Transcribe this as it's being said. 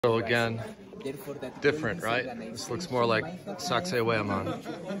So again, different, right? This looks more like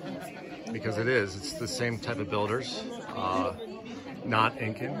Sacsayhuaman because it is. It's the same type of builders, not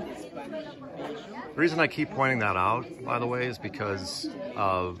Incan. The reason I keep pointing that out, by the way, is because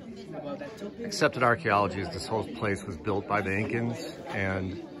accepted archaeology is this whole place was built by the Incans,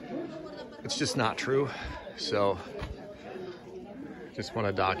 and it's just not true. So just want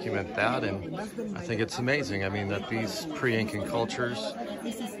to document that, and I think it's amazing. I mean, that these pre-Incan cultures,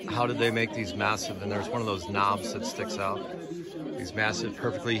 how did they make these massive, and there's one of those knobs that sticks out, these massive,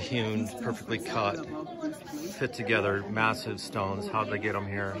 perfectly hewn, perfectly cut, fit together, massive stones. How did they get them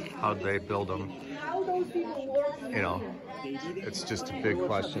here? How did they build them? You know, it's just a big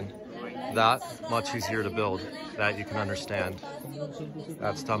question. That, much easier to build. That you can understand.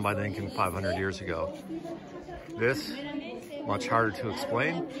 That's done by the Incan 500 years ago. This, much harder to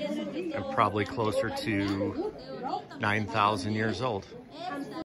explain, and probably closer to 9,000 years old.